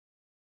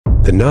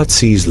the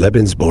Nazis'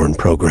 Lebensborn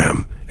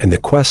program and the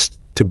quest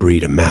to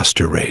breed a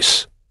master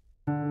race.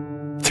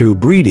 Through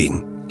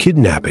breeding,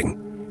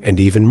 kidnapping, and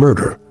even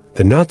murder,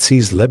 the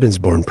Nazis'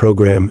 Lebensborn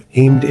program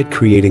aimed at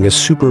creating a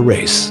super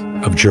race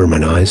of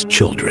Germanized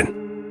children.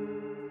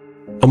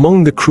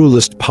 Among the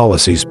cruelest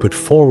policies put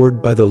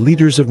forward by the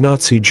leaders of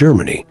Nazi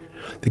Germany,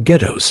 the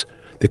ghettos,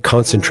 the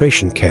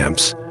concentration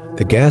camps,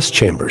 the gas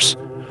chambers,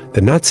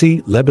 the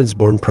Nazi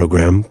Lebensborn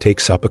program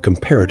takes up a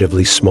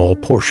comparatively small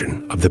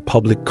portion of the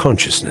public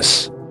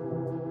consciousness.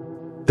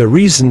 The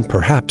reason,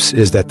 perhaps,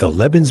 is that the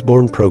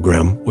Lebensborn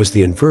program was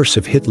the inverse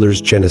of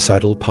Hitler's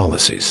genocidal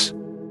policies.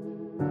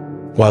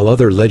 While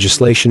other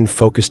legislation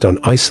focused on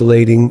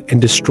isolating and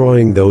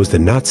destroying those the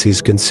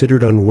Nazis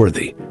considered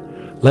unworthy,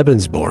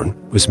 Lebensborn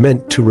was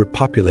meant to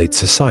repopulate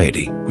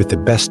society with the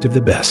best of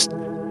the best,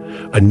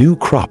 a new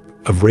crop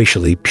of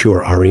racially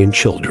pure Aryan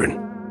children.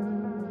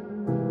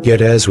 Yet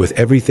as with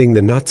everything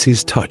the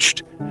Nazis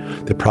touched,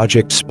 the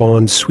project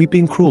spawned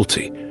sweeping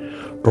cruelty,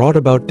 brought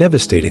about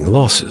devastating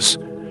losses,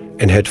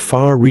 and had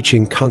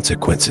far-reaching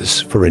consequences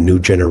for a new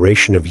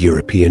generation of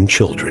European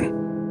children.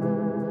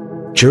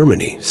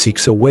 Germany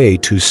seeks a way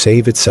to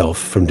save itself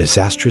from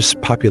disastrous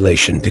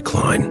population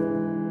decline.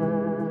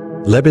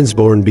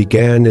 Lebensborn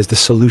began as the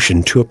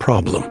solution to a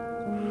problem.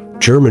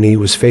 Germany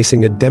was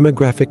facing a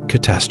demographic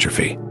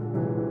catastrophe.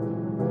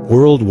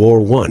 World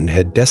War I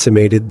had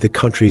decimated the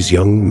country's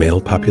young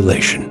male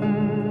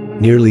population.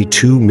 Nearly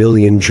 2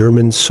 million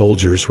German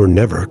soldiers were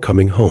never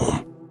coming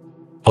home.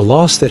 A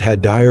loss that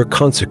had dire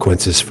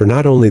consequences for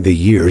not only the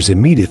years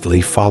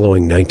immediately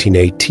following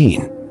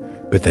 1918,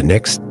 but the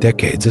next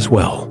decades as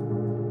well.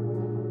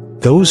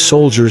 Those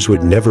soldiers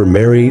would never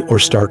marry or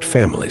start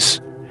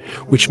families,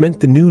 which meant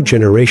the new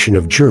generation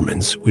of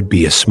Germans would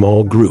be a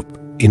small group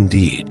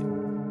indeed.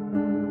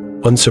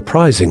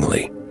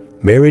 Unsurprisingly,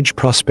 marriage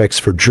prospects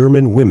for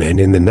German women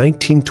in the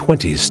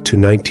 1920s to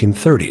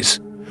 1930s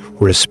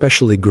were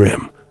especially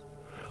grim,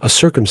 a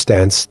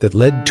circumstance that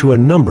led to a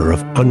number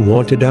of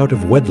unwanted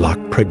out-of-wedlock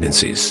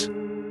pregnancies.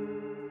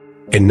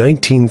 In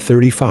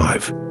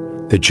 1935,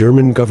 the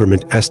German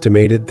government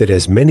estimated that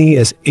as many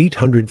as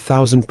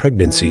 800,000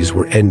 pregnancies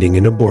were ending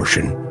in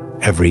abortion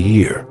every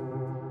year.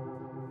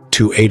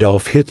 To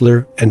Adolf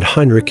Hitler and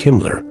Heinrich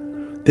Himmler,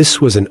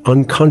 this was an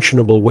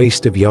unconscionable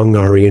waste of young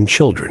Aryan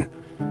children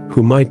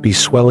who might be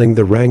swelling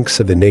the ranks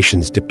of the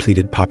nation's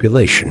depleted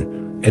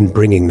population and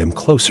bringing them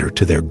closer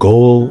to their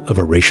goal of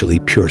a racially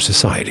pure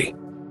society.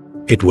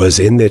 It was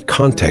in that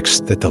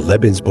context that the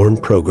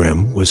Lebensborn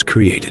program was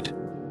created.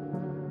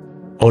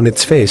 On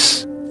its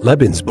face,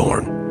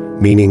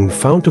 Lebensborn, meaning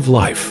fount of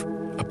life,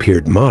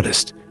 appeared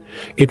modest.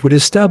 It would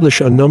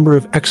establish a number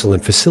of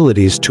excellent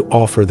facilities to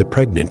offer the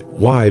pregnant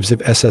wives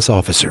of SS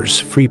officers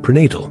free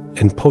prenatal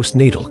and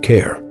postnatal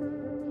care.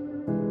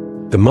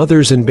 The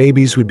mothers and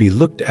babies would be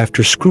looked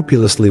after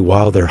scrupulously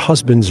while their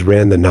husbands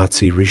ran the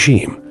Nazi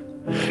regime,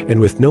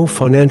 and with no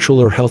financial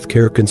or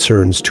healthcare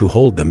concerns to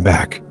hold them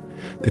back,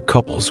 the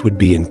couples would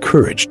be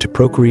encouraged to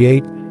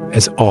procreate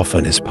as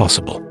often as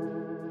possible.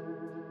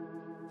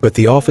 But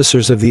the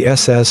officers of the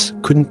SS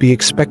couldn't be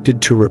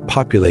expected to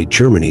repopulate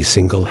Germany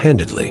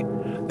single-handedly.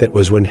 That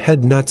was when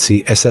head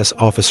Nazi SS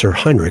officer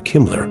Heinrich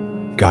Himmler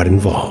got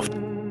involved.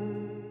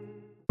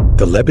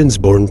 The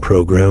Lebensborn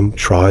program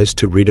tries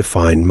to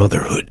redefine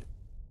motherhood.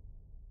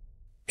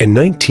 In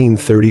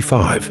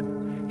 1935,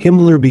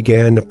 Himmler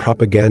began a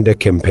propaganda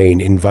campaign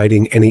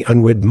inviting any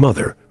unwed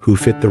mother who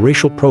fit the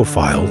racial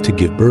profile to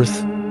give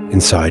birth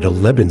inside a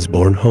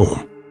Lebensborn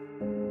home.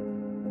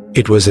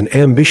 It was an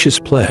ambitious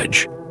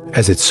pledge,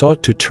 as it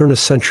sought to turn a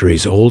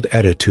centuries-old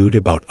attitude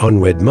about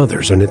unwed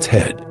mothers on its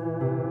head.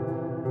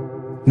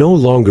 No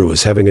longer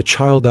was having a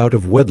child out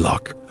of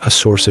wedlock a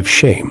source of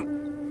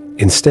shame.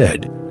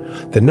 Instead,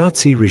 the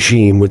Nazi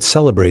regime would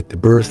celebrate the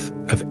birth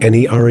of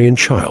any Aryan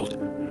child,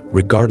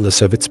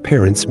 regardless of its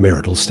parents'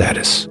 marital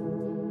status.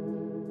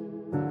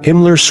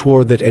 Himmler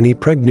swore that any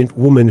pregnant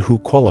woman who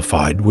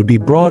qualified would be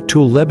brought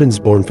to a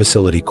Lebensborn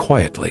facility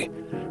quietly,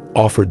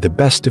 offered the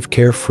best of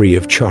care free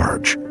of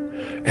charge,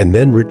 and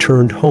then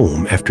returned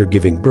home after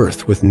giving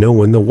birth with no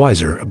one the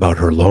wiser about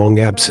her long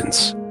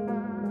absence.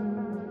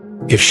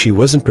 If she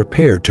wasn't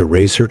prepared to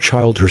raise her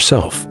child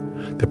herself,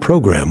 the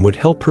program would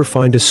help her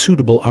find a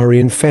suitable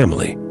Aryan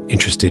family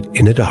interested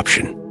in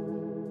adoption.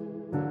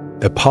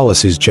 The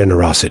policy's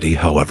generosity,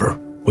 however,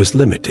 was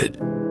limited.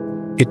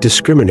 It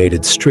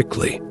discriminated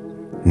strictly,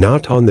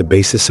 not on the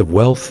basis of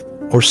wealth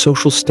or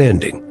social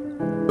standing,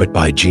 but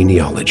by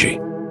genealogy.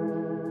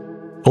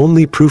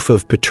 Only proof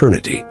of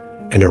paternity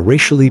and a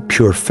racially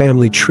pure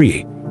family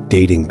tree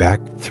dating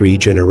back 3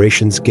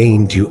 generations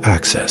gained you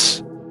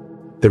access.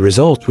 The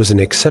result was an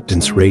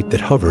acceptance rate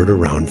that hovered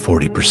around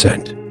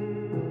 40%.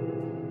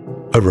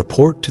 A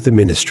report to the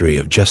Ministry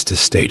of Justice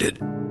stated,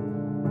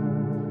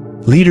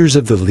 "Leaders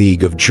of the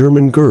League of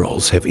German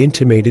Girls have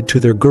intimated to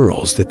their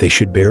girls that they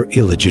should bear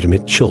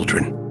illegitimate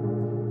children.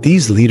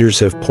 These leaders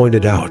have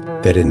pointed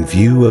out that in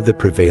view of the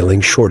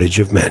prevailing shortage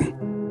of men,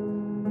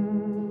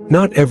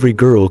 not every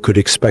girl could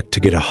expect to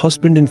get a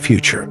husband in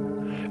future,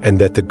 and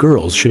that the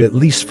girls should at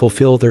least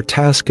fulfill their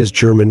task as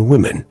German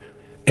women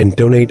and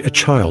donate a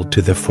child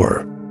to the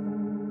Fuhrer.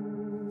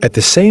 At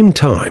the same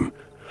time,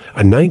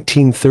 a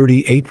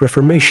 1938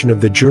 reformation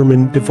of the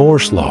German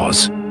divorce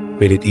laws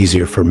made it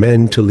easier for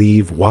men to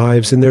leave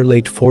wives in their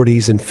late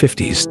 40s and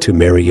 50s to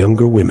marry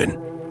younger women,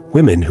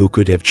 women who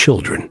could have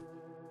children.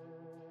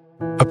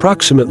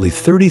 Approximately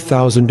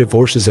 30,000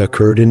 divorces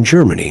occurred in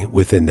Germany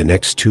within the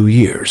next 2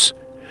 years,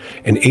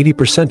 and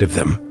 80% of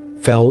them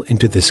fell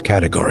into this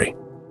category.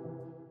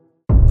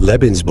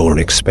 Lebensborn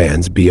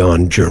expands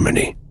beyond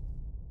Germany.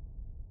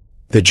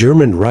 The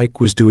German Reich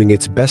was doing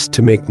its best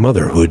to make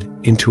motherhood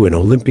into an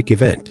Olympic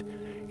event,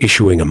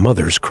 issuing a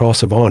Mother's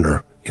Cross of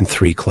Honor in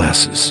 3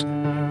 classes: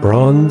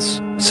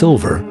 bronze,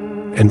 silver,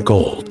 and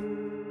gold.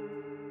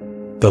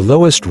 The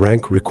lowest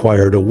rank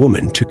required a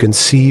woman to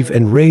conceive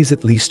and raise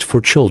at least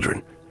 4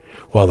 children,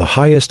 while the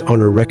highest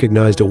honor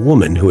recognized a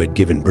woman who had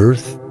given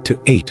birth to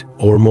 8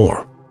 or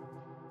more.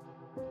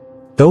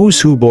 Those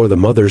who bore the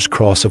Mother's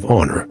Cross of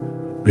Honor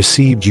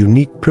received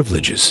unique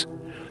privileges.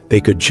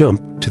 They could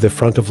jump to the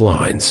front of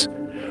lines,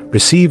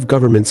 receive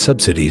government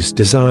subsidies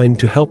designed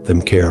to help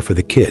them care for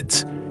the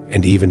kids,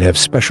 and even have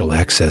special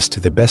access to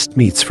the best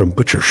meats from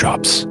butcher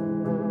shops.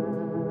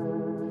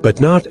 But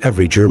not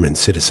every German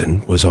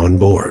citizen was on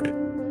board.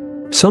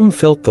 Some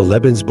felt the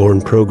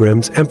Lebensborn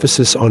program's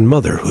emphasis on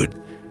motherhood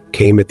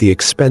came at the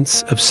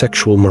expense of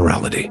sexual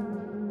morality.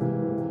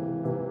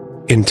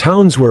 In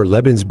towns where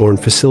Lebensborn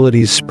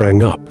facilities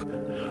sprang up,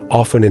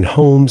 often in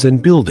homes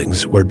and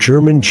buildings where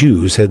German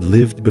Jews had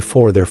lived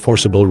before their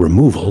forcible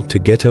removal to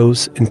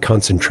ghettos and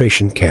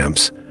concentration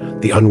camps,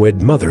 the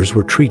unwed mothers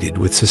were treated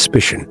with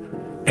suspicion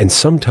and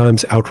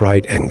sometimes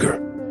outright anger.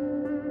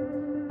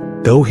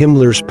 Though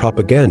Himmler's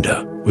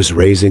propaganda was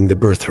raising the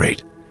birth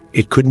rate,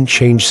 it couldn't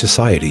change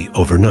society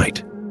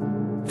overnight.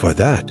 For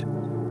that,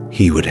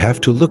 he would have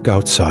to look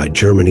outside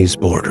Germany's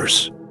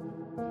borders.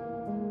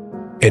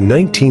 In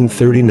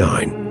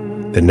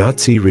 1939, the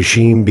Nazi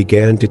regime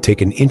began to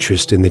take an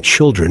interest in the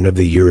children of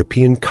the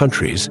European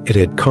countries it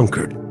had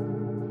conquered.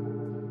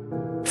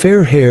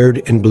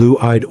 Fair-haired and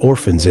blue-eyed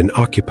orphans in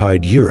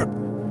occupied Europe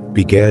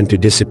began to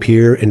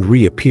disappear and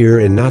reappear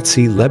in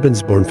Nazi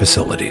Lebensborn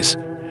facilities,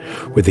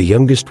 where the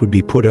youngest would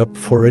be put up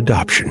for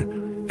adoption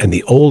and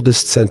the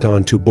oldest sent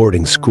on to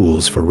boarding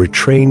schools for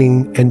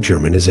retraining and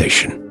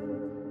Germanization.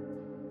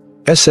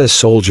 SS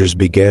soldiers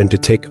began to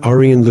take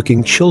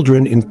Aryan-looking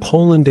children in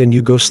Poland and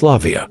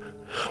Yugoslavia,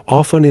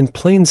 often in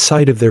plain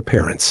sight of their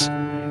parents,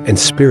 and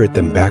spirit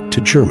them back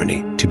to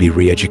Germany to be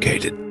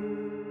re-educated.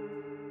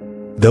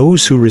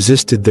 Those who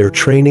resisted their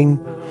training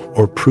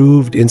or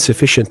proved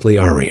insufficiently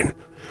Aryan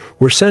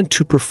were sent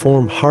to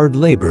perform hard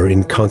labor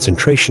in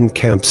concentration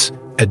camps,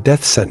 a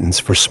death sentence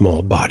for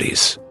small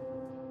bodies.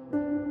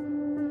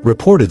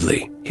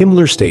 Reportedly,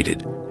 Himmler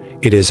stated,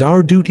 "It is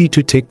our duty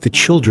to take the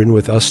children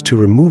with us to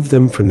remove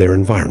them from their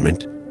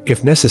environment,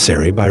 if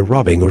necessary by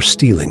robbing or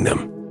stealing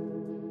them."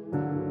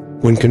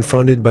 When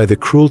confronted by the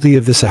cruelty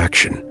of this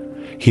action,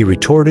 he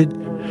retorted,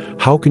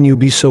 "How can you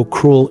be so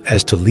cruel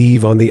as to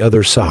leave on the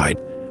other side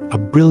a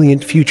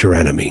brilliant future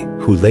enemy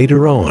who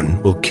later on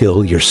will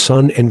kill your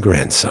son and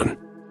grandson?"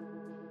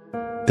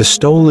 The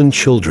stolen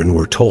children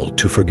were told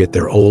to forget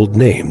their old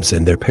names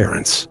and their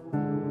parents.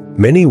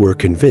 Many were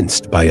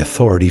convinced by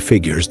authority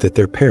figures that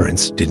their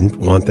parents didn't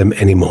want them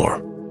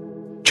anymore.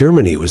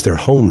 Germany was their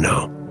home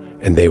now,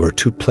 and they were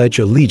to pledge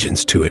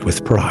allegiance to it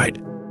with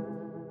pride.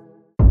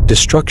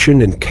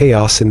 Destruction and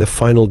chaos in the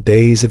final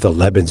days of the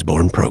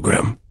Lebensborn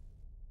program.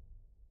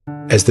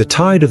 As the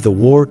tide of the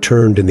war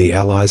turned in the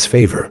Allies'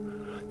 favor,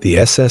 the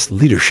SS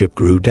leadership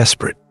grew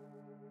desperate.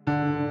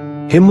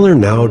 Himmler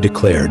now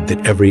declared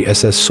that every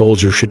SS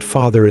soldier should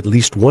father at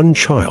least 1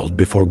 child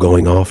before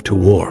going off to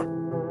war.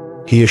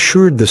 He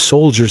assured the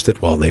soldiers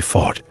that while they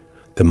fought,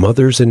 the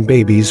mothers and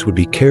babies would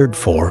be cared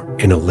for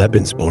in a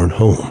Lebensborn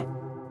home.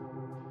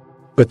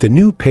 But the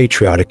new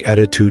patriotic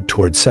attitude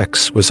toward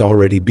sex was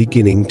already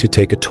beginning to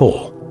take a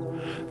toll.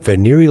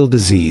 Venereal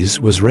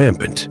disease was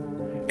rampant,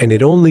 and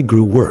it only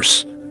grew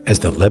worse as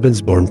the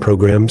Lebensborn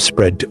program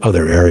spread to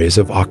other areas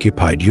of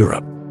occupied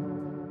Europe.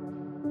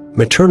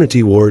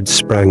 Maternity wards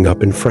sprang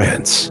up in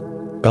France,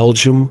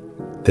 Belgium,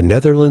 the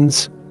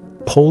Netherlands,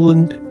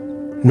 Poland,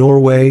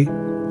 Norway,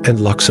 and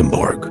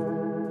Luxembourg.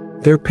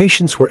 Their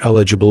patients were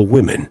eligible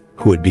women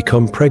who had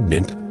become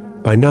pregnant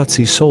by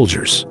Nazi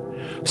soldiers,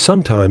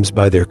 sometimes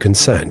by their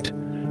consent,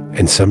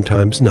 and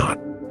sometimes not.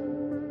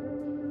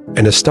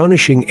 An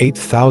astonishing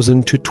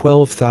 8,000 to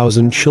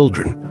 12,000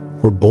 children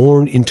were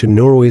born into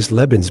Norway's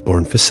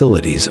Lebensborn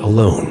facilities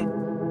alone.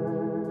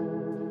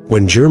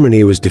 When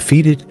Germany was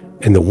defeated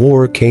and the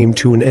war came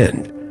to an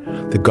end,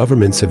 the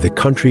governments of the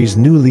countries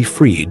newly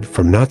freed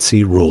from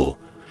Nazi rule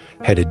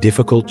had a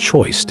difficult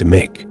choice to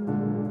make.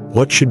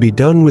 What should be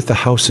done with the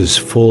houses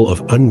full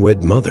of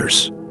unwed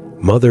mothers,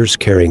 mothers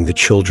carrying the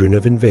children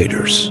of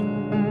invaders?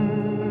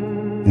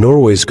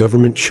 Norway's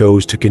government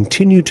chose to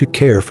continue to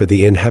care for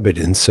the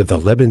inhabitants of the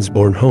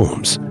Lebensborn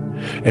homes,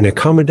 an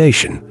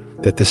accommodation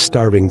that the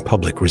starving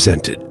public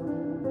resented.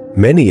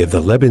 Many of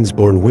the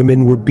Lebensborn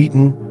women were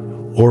beaten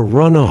or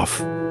run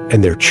off,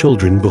 and their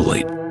children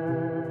bullied.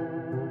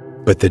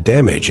 But the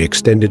damage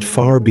extended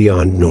far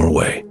beyond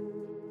Norway.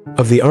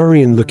 Of the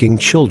Aryan-looking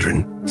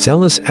children,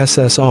 zealous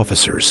SS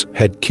officers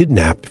had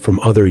kidnapped from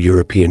other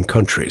European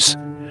countries.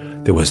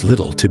 There was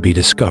little to be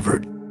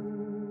discovered.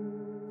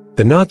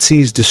 The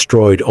Nazis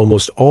destroyed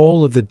almost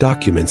all of the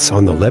documents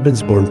on the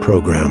Lebensborn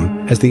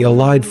program as the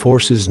Allied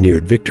forces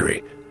neared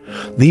victory,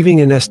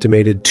 leaving an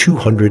estimated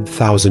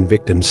 200,000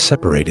 victims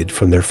separated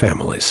from their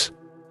families.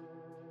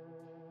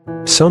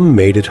 Some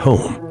made it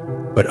home,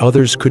 but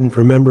others couldn't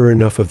remember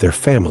enough of their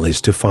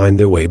families to find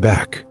their way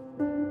back.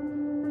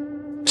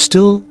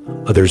 Still,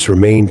 others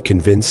remained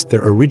convinced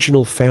their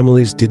original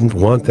families didn't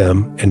want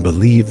them and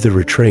believed the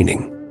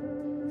retraining.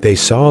 They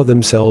saw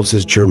themselves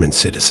as German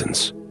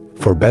citizens,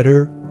 for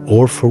better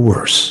or for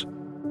worse.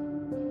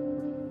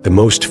 The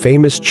most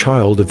famous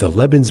child of the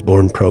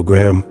Lebensborn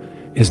program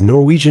is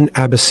Norwegian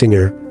ABBA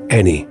singer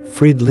Annie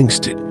Frid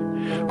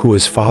Lyngstad, who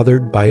was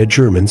fathered by a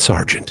German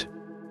sergeant.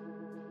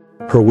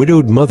 Her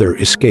widowed mother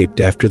escaped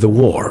after the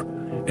war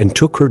and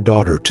took her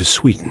daughter to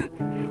Sweden,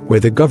 where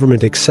the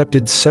government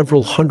accepted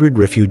several hundred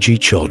refugee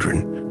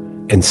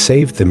children and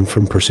saved them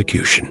from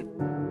persecution.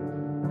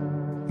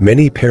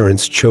 Many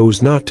parents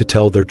chose not to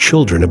tell their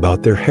children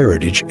about their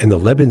heritage in the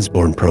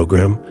Lebensborn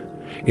program,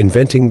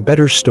 inventing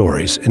better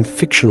stories and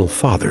fictional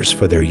fathers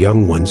for their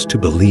young ones to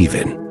believe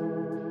in.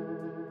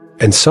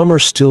 And some are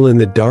still in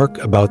the dark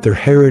about their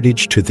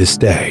heritage to this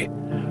day,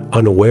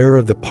 unaware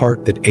of the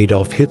part that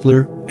Adolf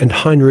Hitler and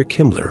Heinrich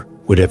Himmler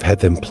would have had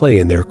them play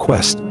in their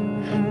quest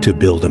to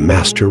build a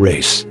master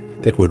race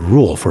that would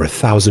rule for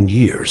 1,000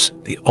 years,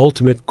 the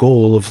ultimate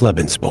goal of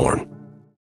Lebensborn.